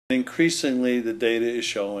Increasingly, the data is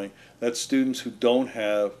showing that students who don't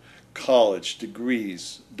have college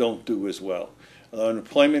degrees don't do as well.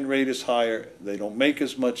 Unemployment rate is higher, they don't make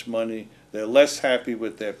as much money, they're less happy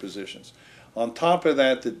with their positions. On top of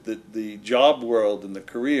that, the job world and the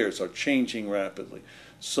careers are changing rapidly.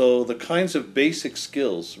 So the kinds of basic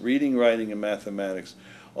skills, reading, writing, and mathematics,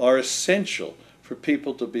 are essential for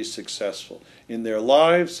people to be successful in their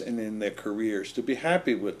lives and in their careers, to be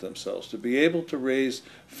happy with themselves, to be able to raise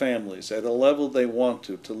families at a level they want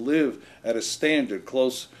to live at a standard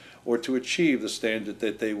close or to achieve the standard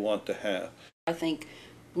that they want to have. I think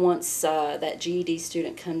once that GED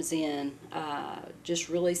student comes in, just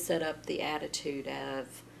really set up the attitude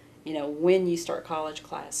of, when you start college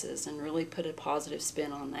classes and really put a positive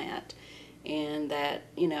spin on that. And that,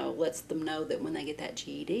 lets them know that when they get that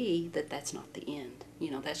GED, that's not the end.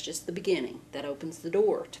 That's just the beginning. That opens the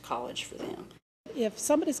door to college for them. If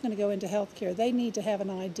somebody's going to go into healthcare, they need to have an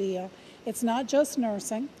idea. It's not just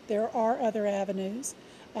nursing. There are other avenues.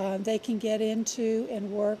 They can get into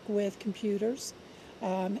and work with computers,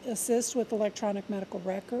 assist with electronic medical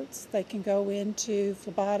records. They can go into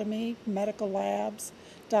phlebotomy, medical labs,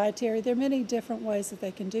 dietary. There are many different ways that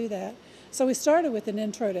they can do that. So we started with an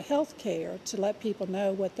intro to healthcare to let people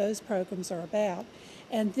know what those programs are about,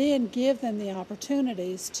 and then give them the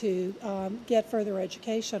opportunities to get further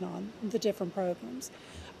education on the different programs.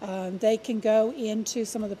 They can go into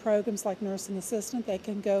some of the programs like nursing assistant. They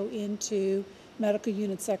can go into medical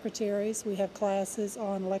unit secretaries. We have classes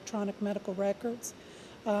on electronic medical records.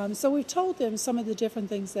 So we've told them some of the different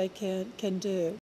things they can do.